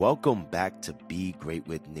Welcome back to Be Great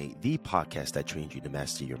with Nate, the podcast that trains you to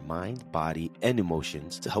master your mind, body, and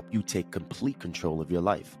emotions to help you take complete control of your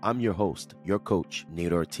life. I'm your host, your coach,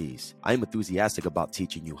 Nate Ortiz. I'm enthusiastic about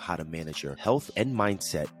teaching you how to manage your health and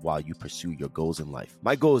mindset while you pursue your goals in life.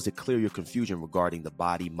 My goal is to clear your confusion regarding the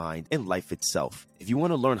body, mind, and life itself. If you want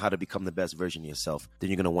to learn how to become the best version of yourself, then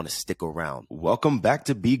you're going to want to stick around. Welcome back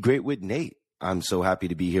to Be Great with Nate. I'm so happy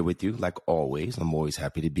to be here with you. Like always, I'm always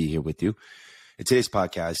happy to be here with you. In today's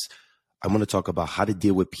podcast, I'm going to talk about how to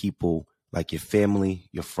deal with people like your family,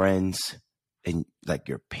 your friends, and like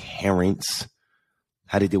your parents,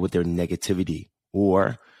 how to deal with their negativity,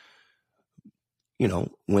 or, you know,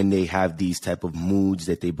 when they have these type of moods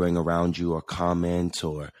that they bring around you or comment,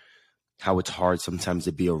 or how it's hard sometimes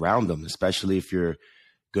to be around them, especially if you're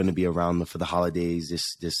going to be around them for the holidays,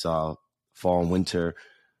 this fall and winter,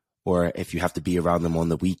 or if you have to be around them on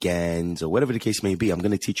the weekends or whatever the case may be. I'm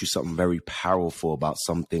going to teach you something very powerful about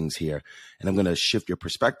some things here. And I'm going to shift your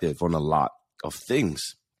perspective on a lot of things.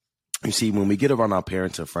 You see, when we get around our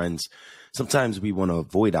parents or friends, sometimes we want to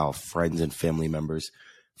avoid our friends and family members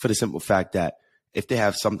for the simple fact that if they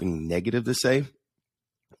have something negative to say,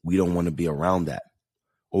 we don't want to be around that,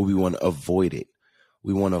 or we want to avoid it.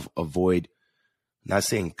 We want to avoid, not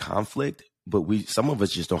saying conflict, but some of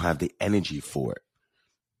us just don't have the energy for it.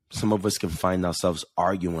 Some of us can find ourselves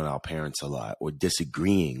arguing with our parents a lot, or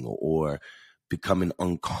disagreeing, or becoming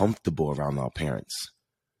uncomfortable around our parents.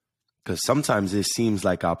 Because sometimes it seems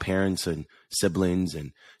like our parents and siblings,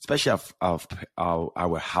 and especially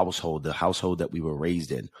our household, the household that we were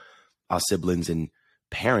raised in, our siblings and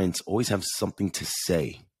parents always have something to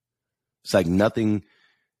say. It's like nothing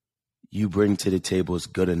you bring to the table is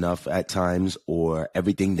good enough at times, or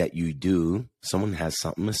everything that you do, someone has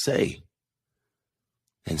something to say.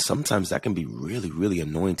 And sometimes that can be really, really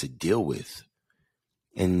annoying to deal with.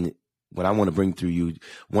 And what I want to bring through you,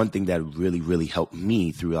 one thing that really, really helped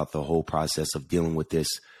me throughout the whole process of dealing with this,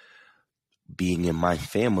 being in my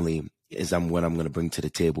family, is what I'm going to bring to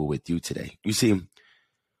the table with you today. You see,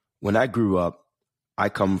 when I grew up, I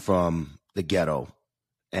come from the ghetto,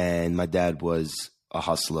 and my dad was a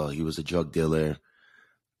hustler. He was a drug dealer.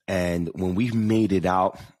 And when we made it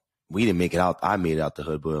out, we didn't make it out. I made it out the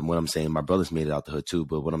hood, but what I'm saying, my brothers made it out the hood too.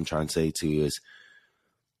 But what I'm trying to say to you is,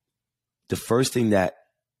 the first thing that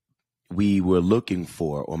we were looking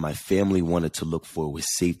for, or my family wanted to look for, was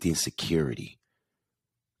safety and security.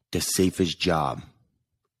 The safest job,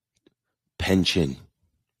 pension,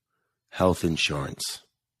 health insurance,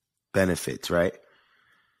 benefits, right?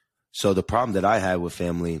 So the problem that I had with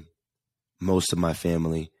family, most of my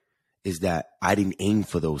family, is that I didn't aim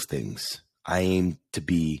for those things. I aimed to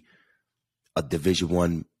be a Division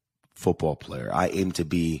I football player. I aimed to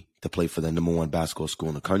play for the number one basketball school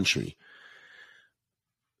in the country.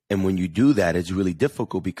 And when you do that, it's really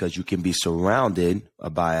difficult because you can be surrounded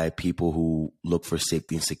by people who look for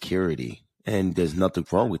safety and security. And there's nothing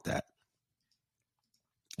wrong with that.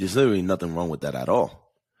 There's literally nothing wrong with that at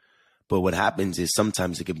all. But what happens is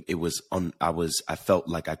sometimes I felt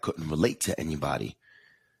like I couldn't relate to anybody.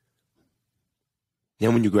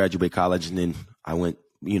 Then when you graduate college, and then I went,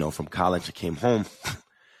 from college, I came home.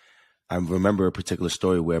 I remember a particular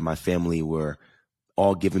story where my family were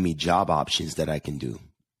all giving me job options that I can do.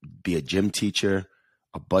 Be a gym teacher,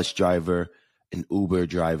 a bus driver, an Uber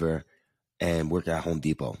driver, and work at Home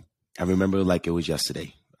Depot. I remember like it was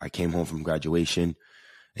yesterday. I came home from graduation,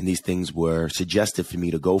 and these things were suggested for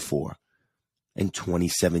me to go for in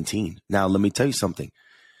 2017. Now, let me tell you something.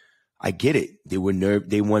 I get it. They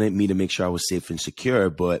wanted me to make sure I was safe and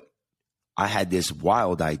secure, but I had this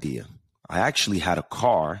wild idea. I actually had a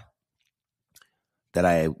car that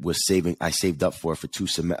I saved up for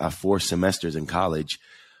 4 semesters in college.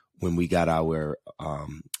 When we got our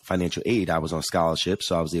financial aid, I was on scholarship,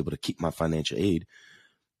 so I was able to keep my financial aid.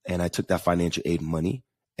 And I took that financial aid money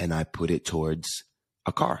and I put it towards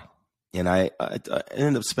a car. And I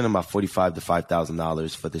ended up spending about $45,000 to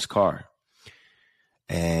 $5,000 for this car.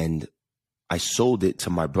 And I sold it to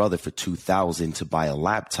my brother for $2,000 to buy a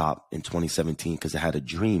laptop in 2017, because I had a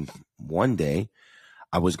dream one day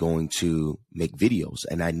I was going to make videos,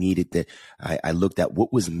 and I needed that. I looked at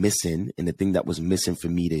what was missing, and the thing that was missing for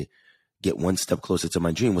me to get one step closer to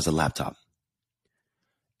my dream was a laptop.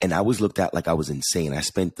 And I was looked at like I was insane. I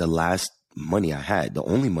spent the last money I had, the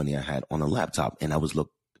only money I had, on a laptop, and I was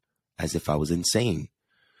looked as if I was insane.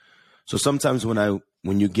 So sometimes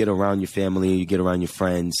when you get around your family, you get around your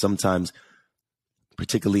friends, sometimes,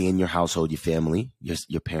 particularly in your household, your family,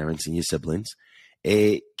 your parents and your siblings,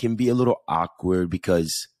 it can be a little awkward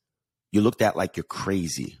because you're looked at like you're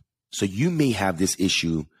crazy. So you may have this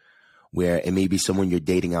issue where it may be someone you're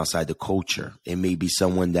dating outside the culture. It may be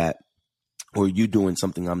someone that, or you doing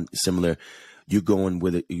something similar. You're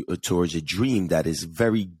going towards a dream that is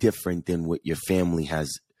very different than what your family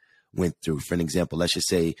has went through. For an example, let's just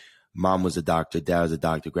say mom was a doctor, dad was a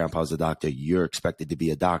doctor, grandpa was a doctor. You're expected to be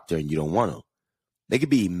a doctor and you don't want to. There could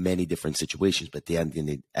be many different situations, but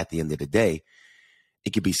at the end of the day,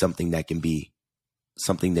 it could be something that can be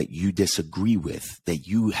something that you disagree with, that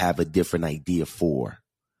you have a different idea for.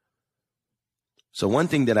 So one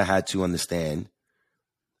thing that I had to understand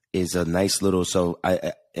is a nice little,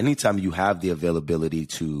 anytime you have the availability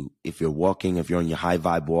to, if you're on your high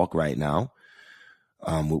vibe walk right now,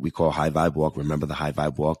 what we call high vibe walk, remember the high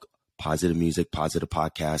vibe walk, positive music, positive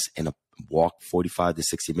podcasts, and a walk 45 to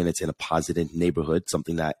 60 minutes in a positive neighborhood,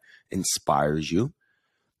 something that inspires you.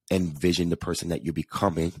 Envision the person that you're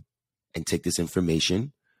becoming and take this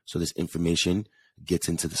information. So this information gets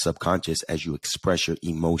into the subconscious as you express your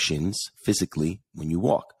emotions physically when you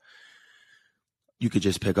walk. You could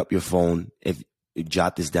just pick up your phone, if you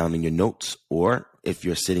jot this down in your notes, or if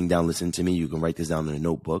you're sitting down listening to me, you can write this down in a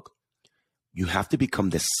notebook. You have to become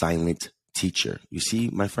the silent teacher. You see,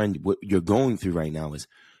 my friend, what you're going through right now is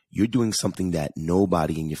you're doing something that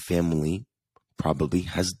nobody in your family probably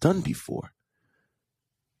has done before.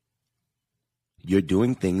 You're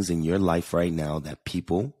doing things in your life right now that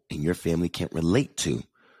people in your family can't relate to.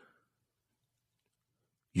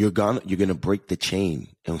 You're gonna break the chain.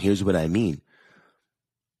 And here's what I mean.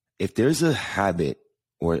 If there's a habit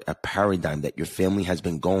or a paradigm that your family has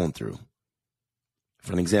been going through,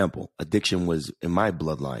 for an example, addiction was in my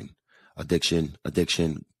bloodline.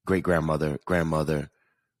 Addiction, great-grandmother, grandmother,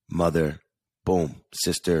 mother, boom,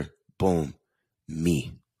 sister, boom,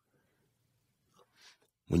 me.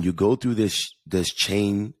 When you go through this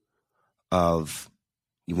chain of,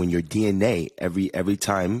 when your DNA, every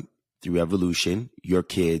time through evolution, your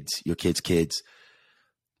kids,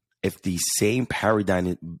 if the same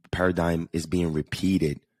paradigm is being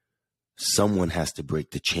repeated, someone has to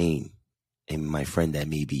break the chain. And my friend, that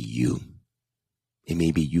may be you. It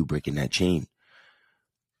may be you breaking that chain.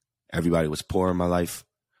 Everybody was poor in my life.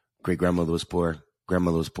 Great-grandmother was poor.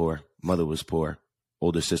 Grandmother was poor. Mother was poor.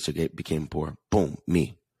 Older sister became poor. Boom,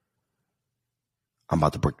 me. I'm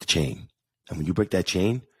about to break the chain. And when you break that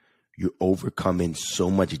chain, you're overcoming so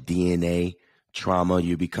much DNA trauma.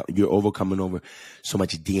 You're overcoming over so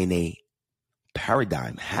much DNA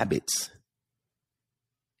paradigm, habits.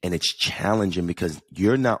 And it's challenging because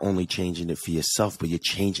you're not only changing it for yourself, but you're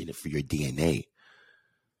changing it for your DNA.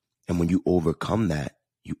 And when you overcome that,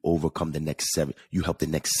 you overcome the next 7. You help the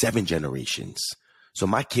next 7 generations. So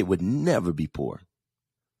my kid would never be poor.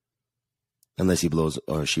 Unless he blows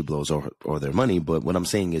or she blows or their money. But what I'm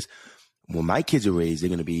saying is, when my kids are raised, they're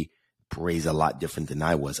going to be raised a lot different than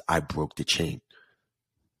I was. I broke the chain.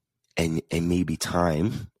 And maybe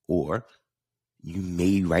time, or you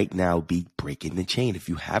may right now be breaking the chain if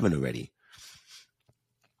you haven't already.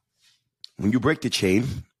 When you break the chain,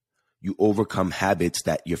 you overcome habits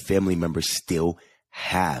that your family members still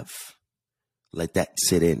have. Let that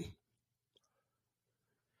sit in.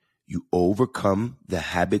 You overcome the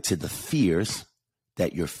habits and the fears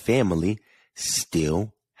that your family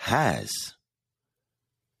still has.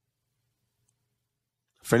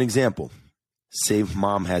 For an example, say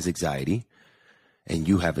mom has anxiety and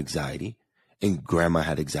you have anxiety and grandma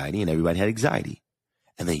had anxiety and everybody had anxiety.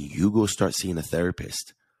 And then you go start seeing a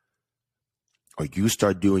therapist, or you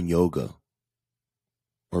start doing yoga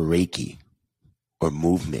or Reiki or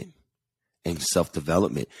movement and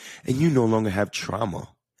self-development, and you no longer have trauma.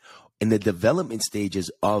 In the development stages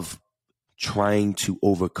of trying to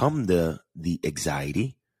overcome the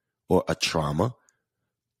anxiety or a trauma,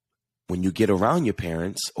 when you get around your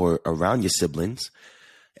parents or around your siblings,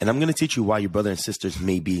 and I'm going to teach you why your brother and sisters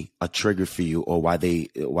may be a trigger for you, or why they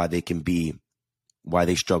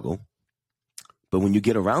struggle. But when you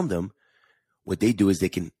get around them, what they do is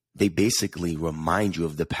they basically remind you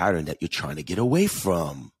of the pattern that you're trying to get away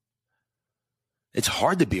from. It's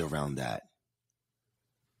hard to be around that.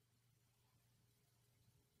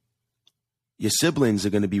 Your siblings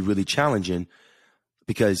are going to be really challenging,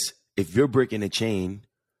 because if you're breaking a chain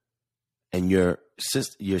and your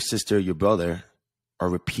sister, your brother are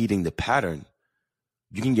repeating the pattern,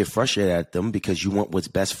 you can get frustrated at them because you want what's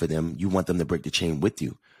best for them. You want them to break the chain with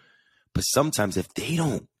you. But sometimes if they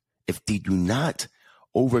do not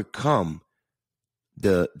overcome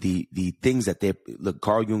the things that look,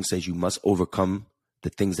 Carl Jung says you must overcome the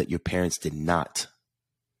things that your parents did not.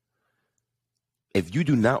 If you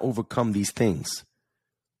do not overcome these things,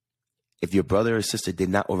 if your brother or sister did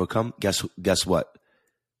not overcome, guess what?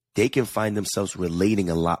 They can find themselves relating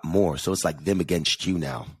a lot more. So it's like them against you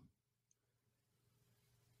now.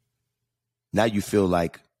 Now you feel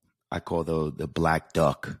like I call the black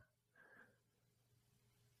duck.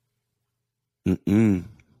 The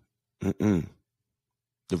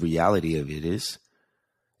reality of it is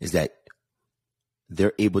that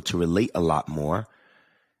they're able to relate a lot more,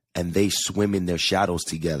 and they swim in their shadows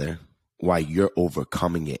together while you're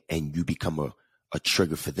overcoming it, and you become a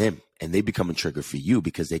trigger for them, and they become a trigger for you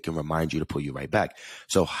because they can remind you to pull you right back.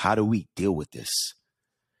 So how do we deal with this?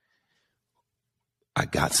 I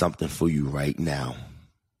got something for you right now.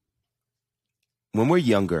 When we're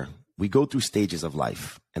younger, we go through stages of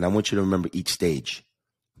life, and I want you to remember each stage,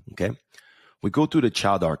 okay? We go through the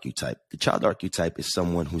child archetype. The child archetype is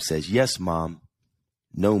someone who says, yes, mom,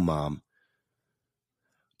 no, mom.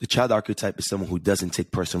 The child archetype is someone who doesn't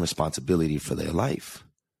take personal responsibility for their life.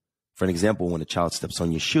 For an example, when a child steps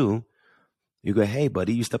on your shoe, you go, hey,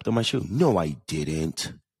 buddy, you stepped on my shoe. No, I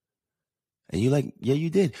didn't. And you're like, yeah, you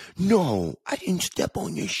did. No, I didn't step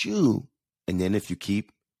on your shoe. And then if you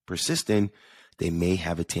keep persisting, they may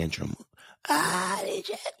have a tantrum.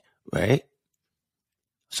 Right?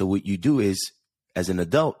 So what you do is, as an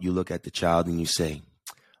adult, you look at the child and you say,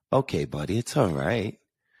 okay, buddy, it's all right.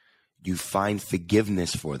 You find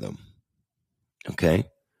forgiveness for them. Okay?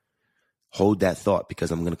 Hold that thought,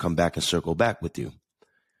 because I'm going to come back and circle back with you.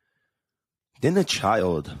 Then the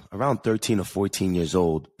child, around 13 or 14 years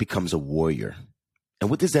old, becomes a warrior. And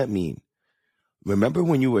what does that mean? Remember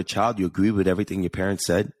when you were a child, you agreed with everything your parents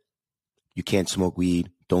said? You can't smoke weed,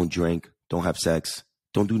 don't drink, don't have sex,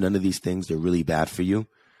 don't do none of these things. They're really bad for you.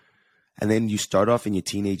 And then you start off in your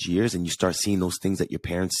teenage years and you start seeing those things that your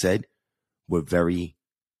parents said were very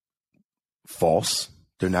false.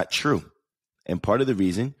 They're not true. And part of the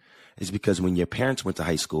reason is because when your parents went to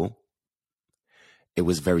high school, it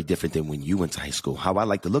was very different than when you went to high school. How I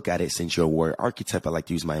like to look at it, since you're a warrior archetype, I like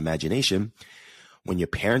to use my imagination. When your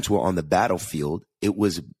parents were on the battlefield, it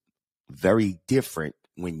was very different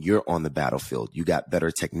when you're on the battlefield. You got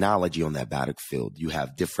better technology on that battlefield. You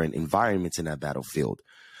have different environments in that battlefield.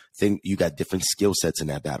 You got different skill sets in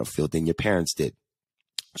that battlefield than your parents did.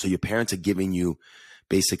 So your parents are giving you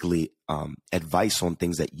basically advice on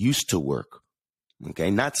things that used to work.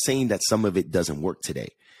 Okay, not saying that some of it doesn't work today.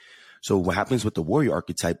 So what happens with the warrior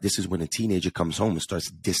archetype, this is when a teenager comes home and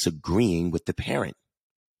starts disagreeing with the parent.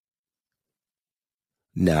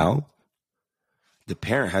 Now, the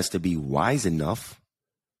parent has to be wise enough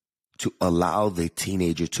to allow the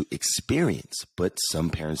teenager to experience, but some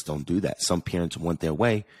parents don't do that. Some parents want their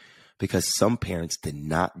way because some parents did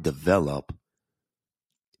not develop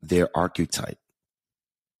their archetype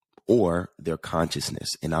or their consciousness.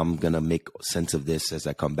 And I'm going to make sense of this as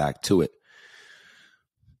I come back to it.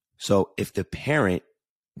 So if the parent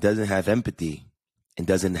doesn't have empathy and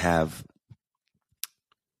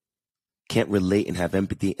can't relate and have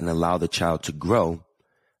empathy and allow the child to grow,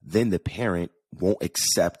 then the parent won't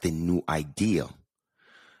accept the new idea.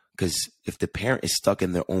 Because if the parent is stuck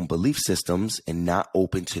in their own belief systems and not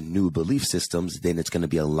open to new belief systems, then it's going to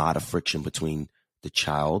be a lot of friction between the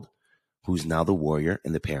child, who's now the warrior,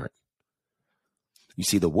 and the parent. You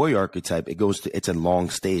see, the warrior archetype, it's a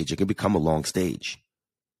long stage. It can become a long stage.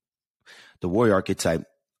 The warrior archetype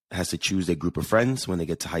has to choose their group of friends when they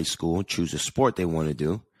get to high school, choose a sport they want to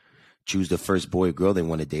do, choose the first boy or girl they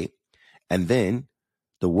want to date. And then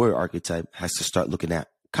the warrior archetype has to start looking at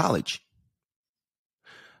college,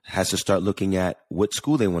 has to start looking at what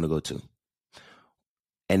school they want to go to.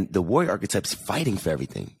 And the warrior archetype is fighting for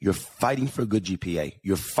everything. You're fighting for a good GPA.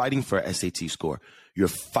 You're fighting for an SAT score. You're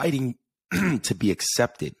fighting to be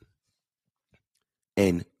accepted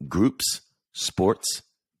in groups, sports,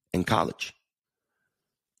 and college.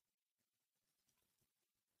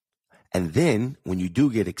 And then when you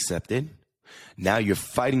do get accepted, now you're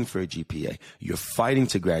fighting for a GPA. You're fighting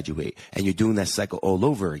to graduate, and you're doing that cycle all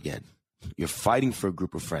over again. You're fighting for a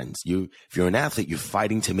group of friends. If you're an athlete, you're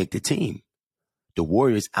fighting to make the team. The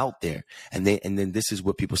warrior's out there. And then this is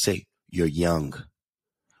what people say: you're young.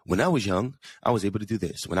 When I was young, I was able to do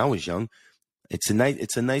this. When I was young, it's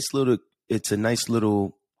a nice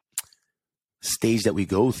little stage that we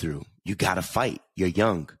go through. You gotta fight. You're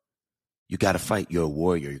young. You gotta fight. You're a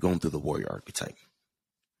warrior. You're going through the warrior archetype.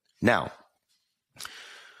 Now,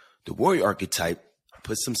 the warrior archetype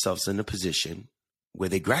puts themselves in a position where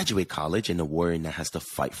they graduate college, and the warrior now has to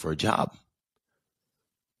fight for a job.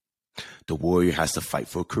 The warrior has to fight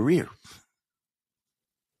for a career.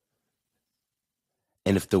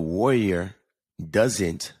 And if the warrior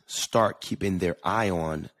doesn't start keeping their eye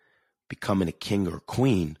on becoming a king or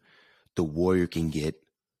queen, the warrior can get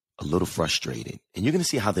a little frustrated. And you're going to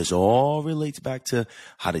see how this all relates back to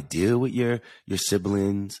how to deal with your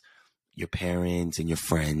siblings, your parents and your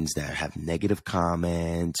friends that have negative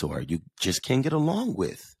comments or you just can't get along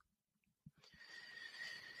with.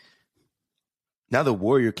 Now the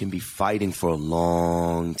warrior can be fighting for a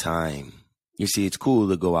long time. You see, it's cool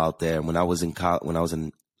to go out there. When I was in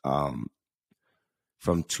from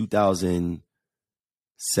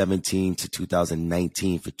 2017 to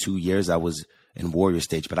 2019, for 2 years, I was in warrior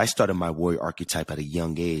stage, but I started my warrior archetype at a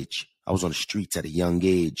young age. I was on the streets at a young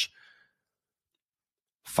age,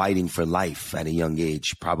 fighting for life at a young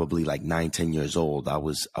age, probably like 9-10 years old. I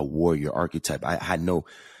was a warrior archetype. I had no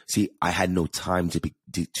time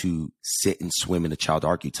to sit and swim in a child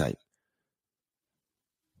archetype.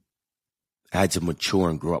 I had to mature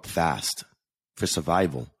and grow up fast for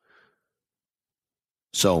survival.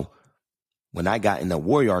 So when I got in the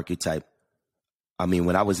warrior archetype,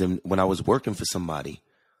 when I was working for somebody,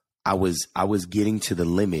 I was getting to the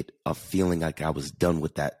limit of feeling like I was done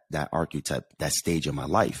with that archetype, that stage of my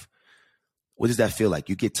life. What does that feel like?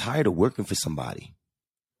 You get tired of working for somebody.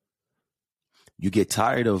 You get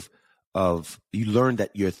tired of you learn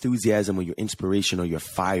that your enthusiasm or your inspiration or your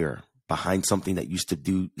fire behind something that you used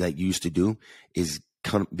to do is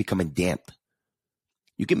becoming damped.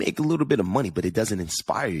 You can make a little bit of money, but it doesn't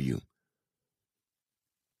inspire you.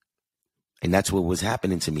 And that's what was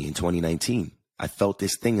happening to me in 2019. I felt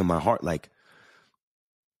this thing in my heart, like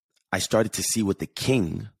I started to see what the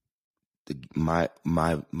king,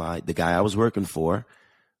 the guy I was working for,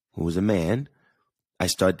 who was a man, I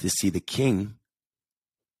started to see the king.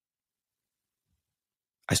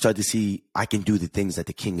 I started to see I can do the things that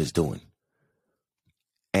the king is doing.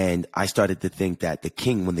 And I started to think that the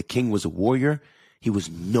king, when the king was a warrior, he was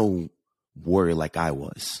no warrior like I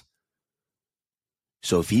was.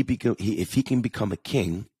 So if he can become a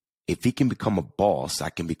king, if he can become a boss, I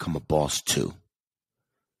can become a boss too.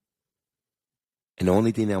 And the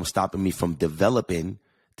only thing that was stopping me from developing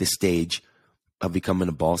the stage of becoming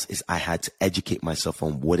a boss is I had to educate myself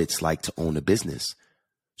on what it's like to own a business.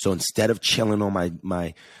 So instead of chilling on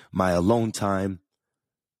my alone time,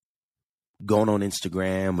 going on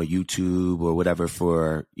Instagram or YouTube or whatever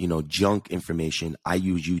for, junk information, I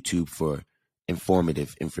use YouTube for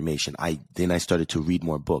informative information. Then I started to read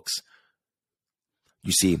more books.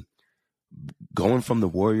 You see, going from the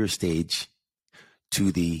warrior stage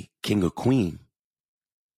to the king or queen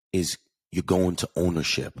is you're going to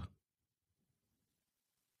ownership.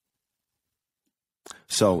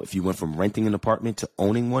 So if you went from renting an apartment to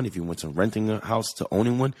owning one, if you went from renting a house to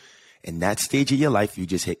owning one, in that stage of your life, you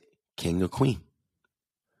just hit king or queen.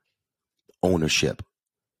 Ownership.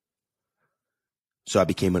 So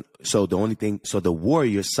the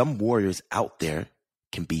warriors, some warriors out there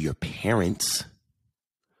can be your parents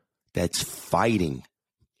that's fighting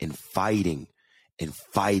and fighting and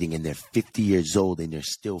fighting, and they're 50 years old and they're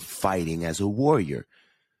still fighting as a warrior.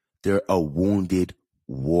 They're a wounded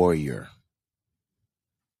warrior.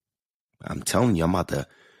 I'm telling you,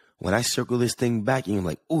 when I circle this thing back, you're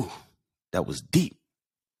like, ooh, that was deep.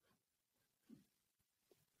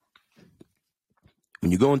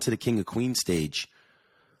 When you go into the king or queen stage,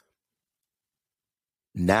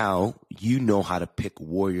 now you know how to pick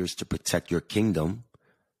warriors to protect your kingdom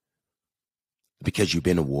because you've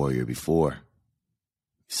been a warrior before.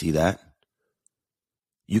 See that?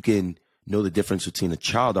 You can know the difference between a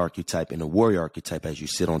child archetype and a warrior archetype as you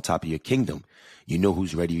sit on top of your kingdom. You know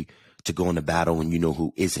who's ready to go into battle and you know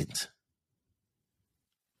who isn't.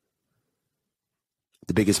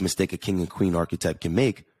 The biggest mistake a king and queen archetype can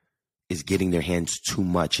make is getting their hands too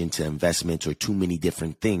much into investments or too many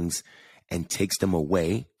different things and takes them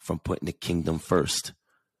away from putting the kingdom first.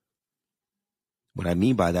 What I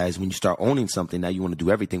mean by that is when you start owning something, now you want to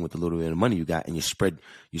do everything with the little bit of money you got, and you spread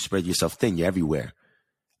yourself thin. You're everywhere.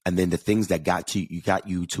 And then the things that got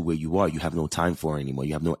you to where you are, you have no time for anymore.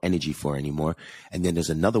 You have no energy for anymore. And then there's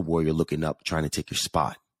another warrior looking up, trying to take your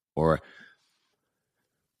spot. Or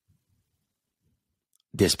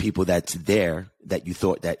there's people that's there that you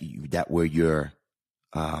thought that were your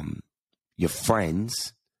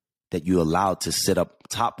friends that you allowed to sit up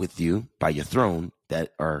top with you by your throne,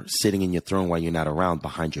 that are sitting in your throne while you're not around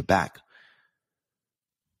behind your back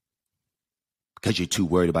because you're too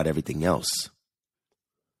worried about everything else.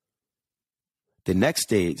 The next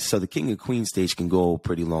stage, so the king and queen stage can go a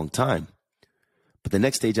pretty long time. But the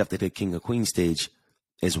next stage after the king and queen stage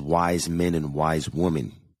is wise men and wise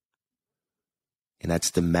women. And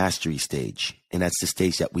that's the mastery stage. And that's the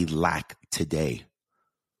stage that we lack today.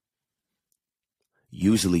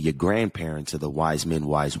 Usually your grandparents are the wise men,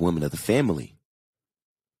 wise women of the family.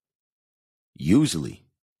 Usually.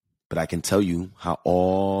 But I can tell you how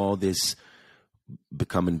all this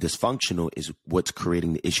becoming dysfunctional is what's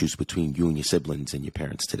creating the issues between you and your siblings and your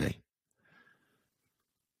parents today.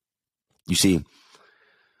 You see,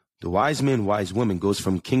 the wise men, wise women goes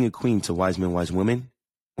from king and queen to wise men, wise women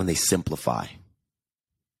when they simplify.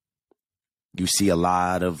 You see a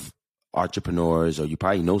lot of entrepreneurs, or you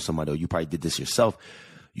probably know somebody, or you probably did this yourself.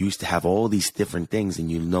 You used to have all these different things,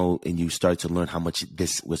 and you start to learn how much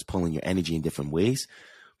this was pulling your energy in different ways.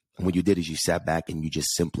 And what you did is you sat back and you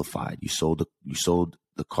just simplified. You sold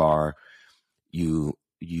the car. You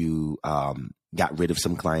got rid of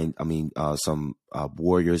some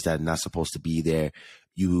warriors that are not supposed to be there.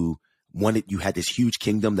 You had this huge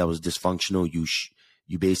kingdom that was dysfunctional.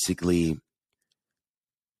 You basically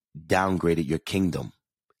downgraded your kingdom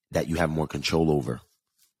that you have more control over.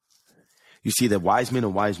 You see, the wise men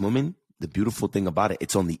and wise women, the beautiful thing about it,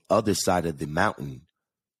 it's on the other side of the mountain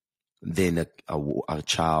than a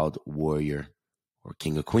child, warrior, or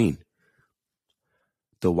king or queen.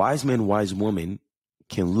 The wise man, wise woman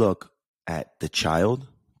can look at the child,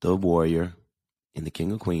 the warrior, and the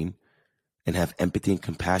king or queen and have empathy and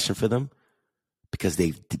compassion for them because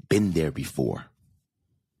they've been there before.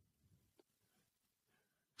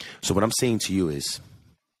 So what I'm saying to you is,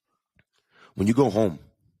 when you go home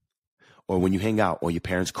or when you hang out or your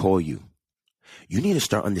parents call you, you need to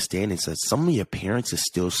start understanding that some of your parents are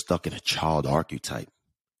still stuck in a child archetype.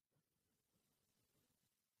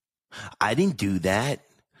 I didn't do that.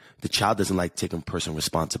 The child doesn't like taking personal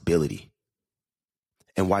responsibility.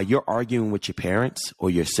 And while you're arguing with your parents or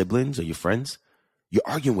your siblings or your friends, you're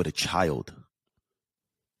arguing with a child.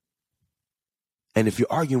 And if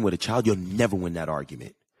you're arguing with a child, you'll never win that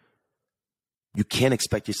argument. You can't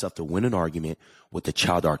expect yourself to win an argument with the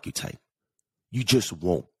child archetype. You just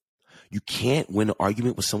won't. You can't win an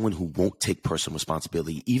argument with someone who won't take personal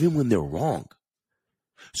responsibility, even when they're wrong.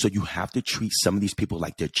 So you have to treat some of these people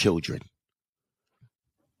like they're children.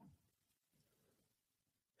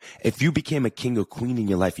 If you became a king or queen in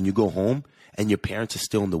your life and you go home and your parents are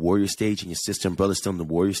still in the warrior stage and your sister and brother still in the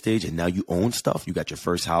warrior stage, and now you own stuff, you got your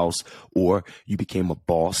first house, or you became a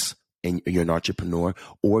boss and you're an entrepreneur,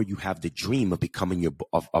 or you have the dream of becoming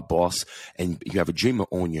a boss and you have a dream of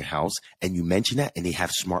owning your house, and you mention that and they have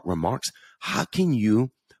smart remarks,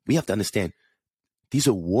 we have to understand, these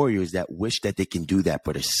are warriors that wish that they can do that,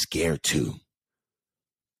 but are scared to.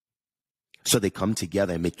 So they come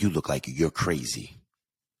together and make you look like you're crazy.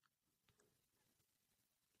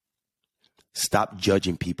 Stop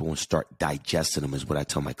judging people and start digesting them is what I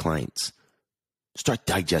tell my clients. Start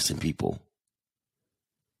digesting people.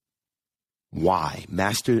 Why?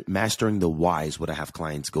 Mastering the why is what I have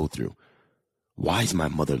clients go through. Why is my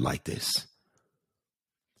mother like this?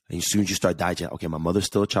 And as soon as you start digesting, okay, my mother's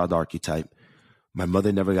still a child archetype. My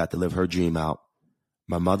mother never got to live her dream out.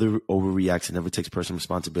 My mother overreacts and never takes personal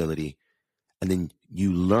responsibility. And then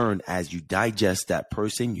you learn as you digest that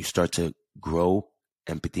person, you start to grow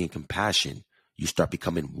empathy and compassion. You start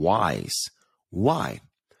becoming wise. Why?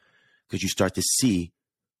 Because you start to see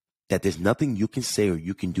that there's nothing you can say or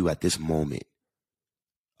you can do at this moment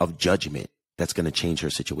of judgment that's going to change her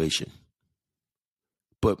situation.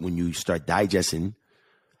 But when you start digesting,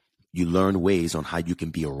 you learn ways on how you can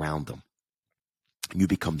be around them. You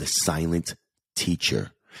become the silent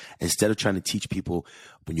teacher. Instead of trying to teach people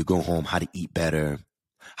when you go home how to eat better,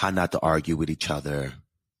 how not to argue with each other,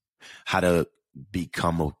 how to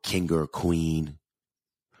become a king or a queen,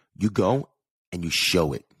 you go and you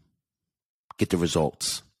show it. Get the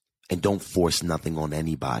results. And don't force nothing on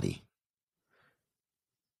anybody.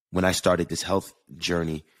 When I started this health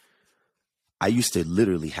journey, I used to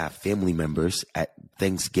literally have family members at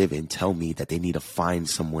Thanksgiving tell me that they need to find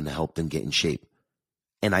someone to help them get in shape.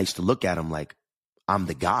 And I used to look at them like, I'm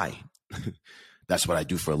the guy. That's what I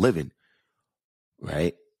do for a living,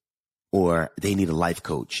 right? Or they need a life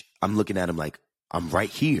coach. I'm looking at them like, I'm right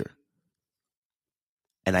here.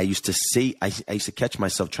 And I used to say, I used to catch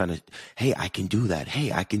myself trying to, hey, I can do that.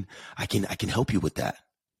 Hey, I can help you with that.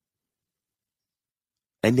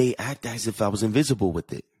 And they act as if I was invisible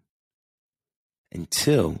with it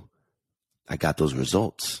until I got those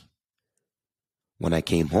results. When I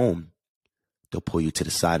came home, they'll pull you to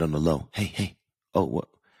the side on the low. Hey, oh, what?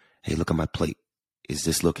 Hey, look at my plate. Is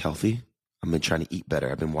this look healthy? I've been trying to eat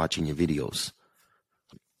better. I've been watching your videos.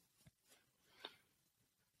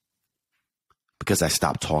 Because I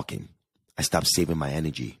stopped talking. I stopped saving my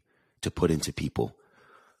energy to put into people.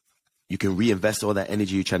 You can reinvest all that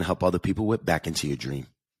energy you're trying to help other people with back into your dream.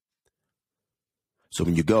 So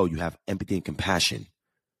when you go, you have empathy and compassion.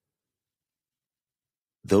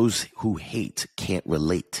 Those who hate can't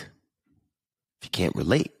relate. If you can't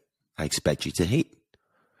relate, I expect you to hate.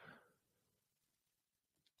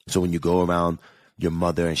 So when you go around your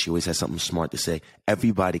mother and she always has something smart to say,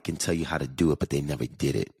 everybody can tell you how to do it, but they never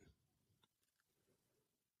did it.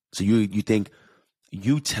 So you think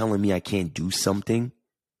you telling me I can't do something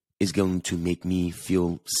is going to make me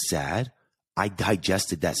feel sad? I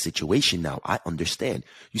digested that situation now. I understand.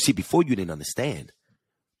 You see, before you didn't understand.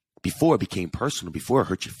 Before it became personal, before it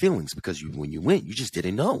hurt your feelings, because when you went, you just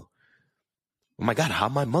didn't know. Oh my God, how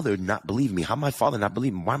my mother not believe me? How my father not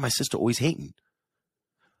believe me? Why my sister always hating?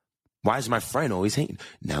 Why is my friend always hating?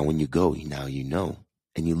 Now when you go, now you know.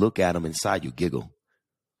 And you look at them inside, you giggle.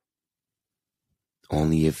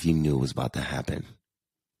 Only if you knew it was about to happen.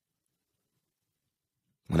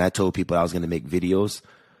 When I told people I was going to make videos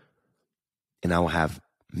and I will have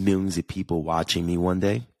millions of people watching me one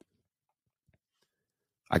day,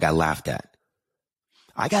 I got laughed at.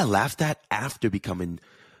 I got laughed at after becoming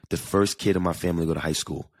the first kid in my family to go to high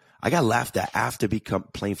school. I got laughed at after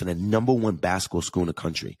playing for the #1 basketball school in the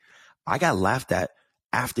country. I got laughed at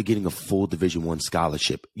after getting a full Division I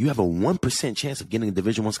scholarship. You have a 1% chance of getting a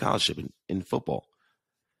Division I scholarship in football.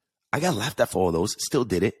 I got laughed at for all those, still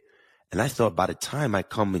did it. And I thought by the time I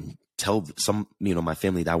come and tell my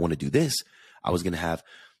family that I want to do this, I was going to have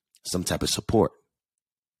some type of support.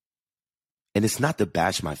 And it's not to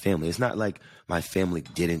bash my family. It's not like my family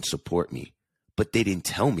didn't support me, but they didn't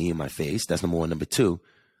tell me in my face. That's number one. Number two,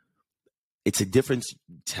 it's a difference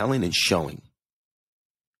telling and showing,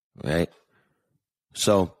 right?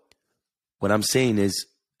 So what I'm saying is,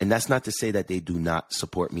 and that's not to say that they do not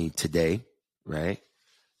support me today, right?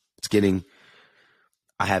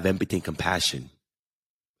 I have empathy and compassion.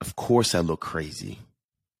 Of course I look crazy.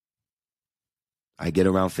 I get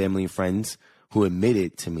around family and friends who admit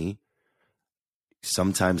it to me.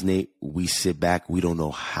 Sometimes, Nate, we sit back. We don't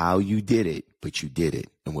know how you did it, but you did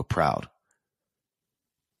it, and we're proud.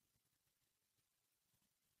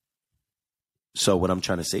 So what I'm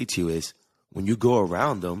trying to say to you is, when you go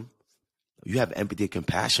around them, you have empathy and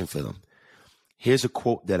compassion for them. Here's a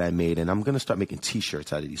quote that I made, and I'm going to start making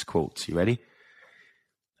T-shirts out of these quotes. You ready?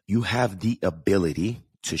 You have the ability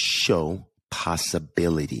to show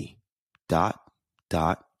possibility. ...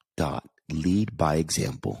 Lead by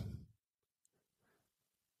example.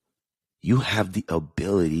 You have the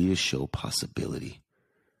ability to show possibility.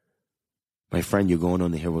 My friend, you're going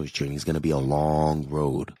on the hero's journey. It's going to be a long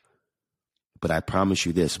road. But I promise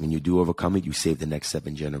you this, when you do overcome it, you save the next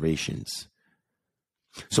 7 generations.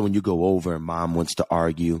 So when you go over and mom wants to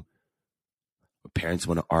argue, or parents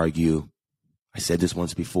want to argue, I said this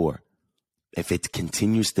once before, if it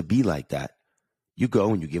continues to be like that, you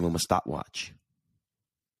go and you give them a stopwatch.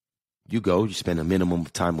 You go, you spend a minimum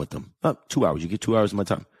of time with them. 2 hours. You get 2 hours of my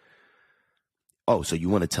time. Oh, so you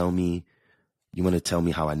want to tell me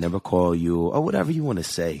how I never call you or whatever you want to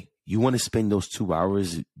say. You want to spend those 2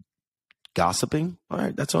 hours gossiping? All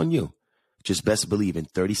right, that's on you. Just best believe in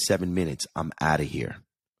 37 minutes, I'm out of here.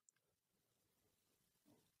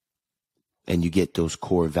 And you get those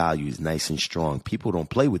core values nice and strong. People don't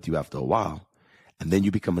play with you after a while. And then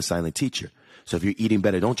you become a silent teacher. So if you're eating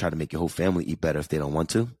better, don't try to make your whole family eat better if they don't want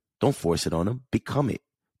to. Don't force it on them. Become it.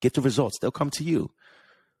 Get the results. They'll come to you.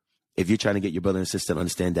 If you're trying to get your brother and sister to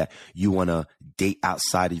understand that you want to date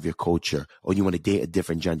outside of your culture or you want to date a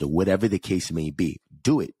different gender, whatever the case may be,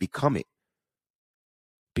 do it. Become it.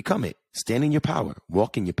 Become it. Stand in your power.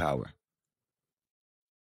 Walk in your power.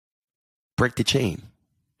 Break the chain.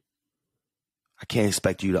 I can't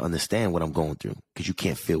expect you to understand what I'm going through because you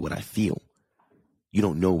can't feel what I feel. You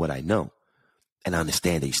don't know what I know. And I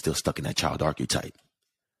understand that you're still stuck in that child archetype.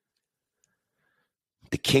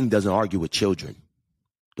 The king doesn't argue with children.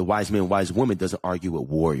 The wise man, wise woman doesn't argue with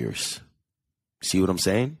warriors. See what I'm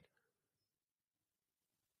saying?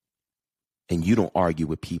 And you don't argue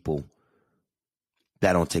with people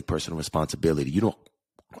that don't take personal responsibility. You don't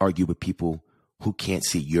argue with people who can't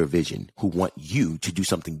see your vision, who want you to do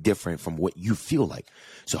something different from what you feel like.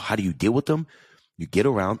 So how do you deal with them? You get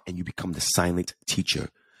around and you become the silent teacher.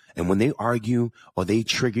 And when they argue or they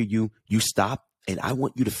trigger you, you stop. And I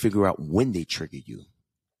want you to figure out when they trigger you.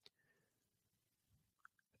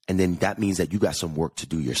 And then that means that you got some work to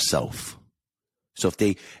do yourself. So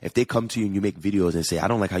if they come to you and you make videos and say, I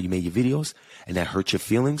don't like how you made your videos, and that hurts your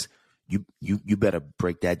feelings, you better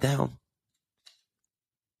break that down.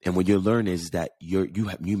 And what you'll learn is that you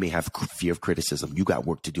may have fear of criticism. You got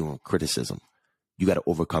work to do on criticism. You got to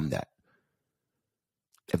overcome that.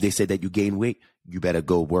 If they say that you gain weight, you better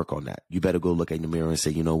go work on that. You better go look in the mirror and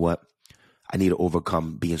say, you know what? I need to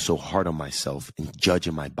overcome being so hard on myself and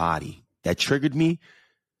judging my body. That triggered me.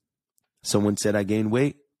 Someone said I gained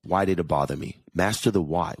weight. Why did it bother me? Master the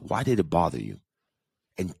why. Why did it bother you?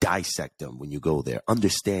 And dissect them when you go there.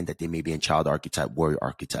 Understand that they may be in child archetype, warrior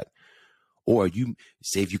archetype. Or you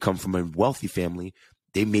say if you come from a wealthy family,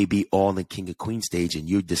 They may be all in king or queen stage, and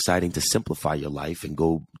you're deciding to simplify your life and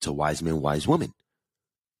go to wise men, wise women.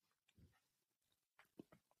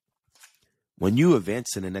 When you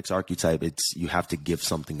advance in the next archetype, you have to give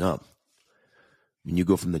something up. When you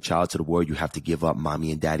go from the child to the warrior, you have to give up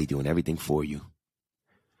mommy and daddy doing everything for you.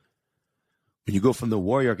 When you go from the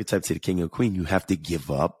warrior archetype to the king or queen, you have to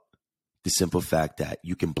give up the simple fact that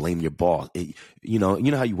you can blame your boss. You know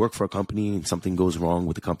how you work for a company and something goes wrong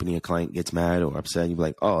with the company, a client gets mad or upset, and you're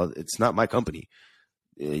like, oh, it's not my company.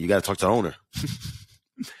 You got to talk to the owner.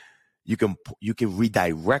 You can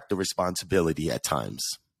redirect the responsibility at times.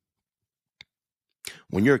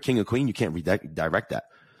 When you're a king or queen, you can't redirect that.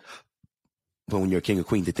 But when you're a king or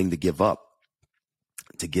queen, the thing to give up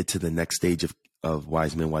to get to the next stage of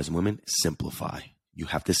wise men, wise women, simplify. You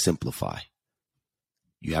have to simplify.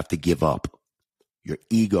 You have to give up your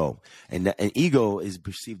ego. And ego is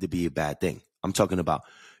perceived to be a bad thing. I'm talking about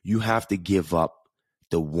you have to give up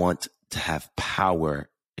the want to have power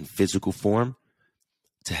in physical form,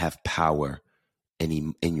 to have power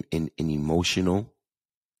in emotional,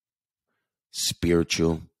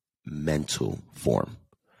 spiritual, mental form.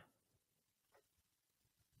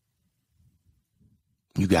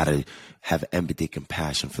 You got to have empathy,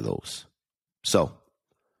 compassion for those. So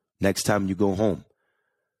next time you go home,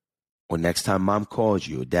 or next time mom calls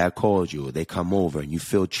you, or dad calls you, or they come over and you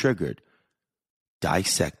feel triggered,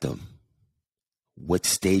 dissect them. What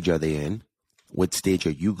stage are they in? What stage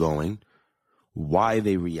are you going? Why are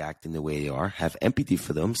they reacting the way they are? Have empathy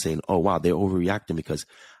for them, saying, oh, wow, they're overreacting because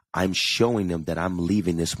I'm showing them that I'm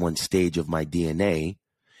leaving this one stage of my DNA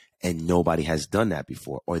and nobody has done that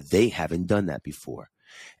before, or they haven't done that before.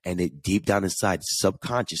 And it deep down inside,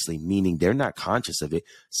 subconsciously, meaning they're not conscious of it,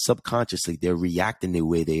 subconsciously, they're reacting the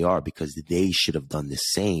way they are because they should have done the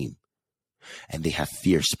same. And they have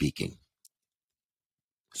fear speaking.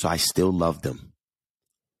 So I still love them.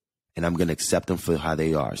 And I'm going to accept them for how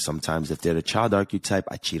they are. Sometimes if they're the child archetype,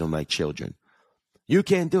 I treat them like children. You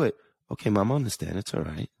can't do it. Okay, mom, I understand. It's all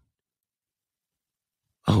right.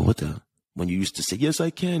 Oh, what the? When you used to say, yes, I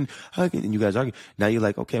can, and you guys argue. Now you're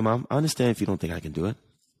like, okay, mom, I understand if you don't think I can do it.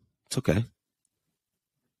 It's okay.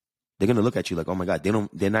 They're going to look at you like, oh my God, they're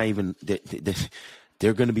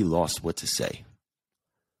going to be lost what to say.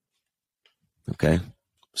 Okay.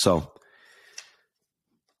 So,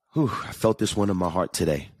 I felt this one in my heart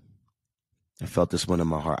today. I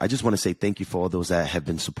just want to say thank you for all those that have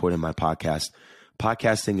been supporting my podcast.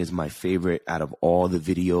 Podcasting is my favorite out of all the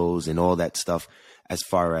videos and all that stuff as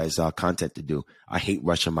far as content to do. I hate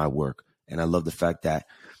rushing my work. And I love the fact that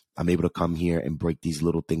I'm able to come here and break these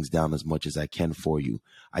little things down as much as I can for you.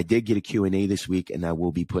 I did get a Q&A this week, and I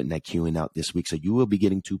will be putting that Q&A out this week. So you will be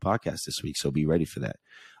getting 2 podcasts this week. So be ready for that.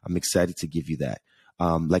 I'm excited to give you that.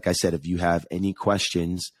 Like I said, if you have any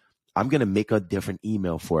questions, I'm going to make a different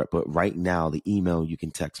email for it. But right now, the email you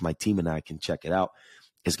can text, my team and I can check it out.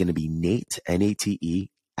 It's going to be Nate, Nate,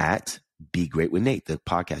 at Be Great with Nate, the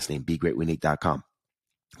podcast name, BeGreatWithNate.com.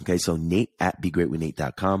 Okay, so Nate at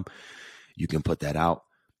BeGreatWithNate.com. You can put that out.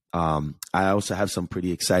 I also have some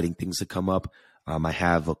pretty exciting things to come up. I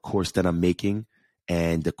have a course that I'm making,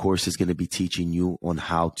 and the course is going to be teaching you on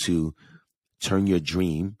how to turn your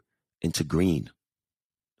dream into green.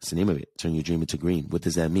 That's the name of it. Turn your dream into green. What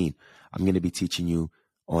does that mean? I'm going to be teaching you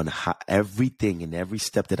on how everything and every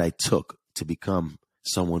step that I took to become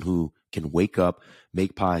someone who can wake up,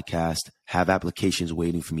 make podcasts, have applications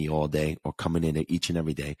waiting for me all day or coming in each and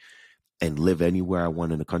every day, and live anywhere I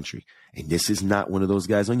want in the country. And this is not one of those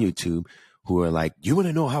guys on YouTube who are like, you want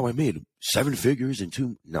to know how I made 7 figures in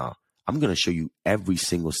 2? No, I'm going to show you every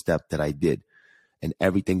single step that I did and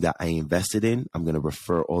everything that I invested in. I'm going to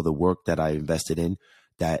refer all the work that I invested in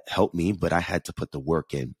that helped me, but I had to put the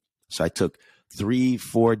work in. So I took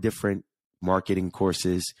 3-4 different marketing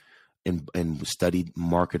courses and studied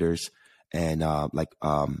marketers and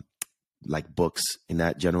like books in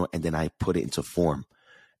that general. And then I put it into form.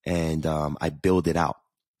 And I build it out,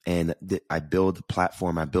 and I build the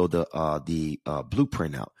platform. I build the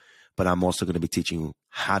blueprint out, but I'm also going to be teaching you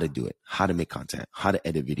how to do it, how to make content, how to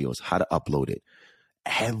edit videos, how to upload it,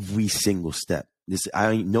 every single step.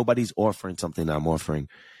 Nobody's offering something that I'm offering,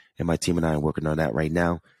 and my team and I are working on that right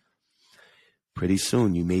now. Pretty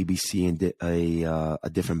soon, you may be seeing a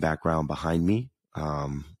different background behind me,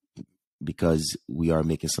 because we are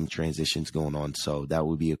making some transitions going on. So that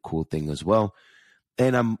would be a cool thing as well.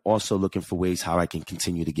 And I'm also looking for ways how I can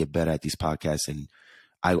continue to get better at these podcasts. And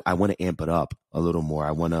I want to amp it up a little more.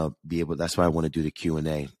 I want to be able, that's why I want to do the Q&A.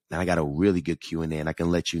 And I got a really good Q&A, and I can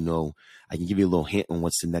let you know, I can give you a little hint on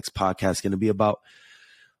what's the next podcast going to be about.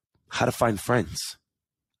 How to find friends.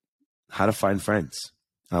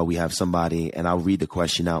 We have somebody, and I'll read the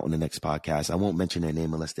question out on the next podcast. I won't mention their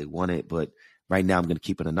name unless they want it, but right now I'm going to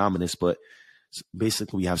keep it anonymous. But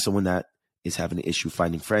basically, we have someone that is having an issue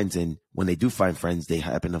finding friends. And when they do find friends, they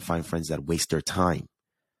happen to find friends that waste their time.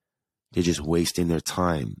 They're just wasting their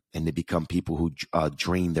time, and they become people who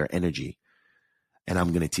drain their energy. And I'm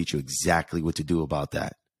going to teach you exactly what to do about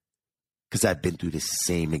that, because I've been through the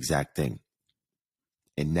same exact thing.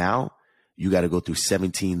 And now you got to go through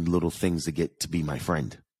 17 little things to get to be my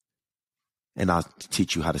friend. And I'll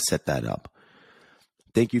teach you how to set that up.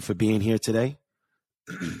 Thank you for being here today.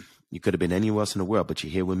 You could have been anywhere else in the world, but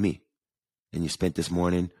you're here with me. And you spent this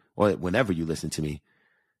morning, or whenever you listen to me,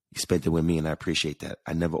 you spent it with me, and I appreciate that.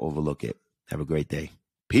 I never overlook it. Have a great day.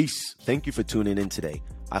 Peace. Thank you for tuning in today.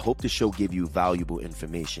 I hope the show gave you valuable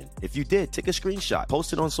information. If you did, take a screenshot,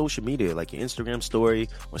 post it on social media, like your Instagram story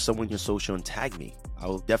or someone your social, and tag me. I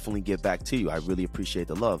will definitely get back to you. I really appreciate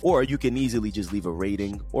the love. Or you can easily just leave a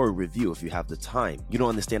rating or a review if you have the time. You don't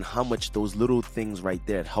understand how much those little things right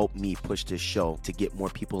there help me push this show to get more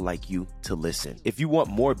people like you to listen. If you want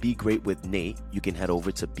more Be Great with Nate, you can head over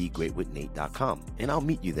to BeGreatWithNate.com, and I'll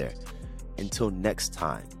meet you there. Until next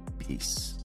time, peace.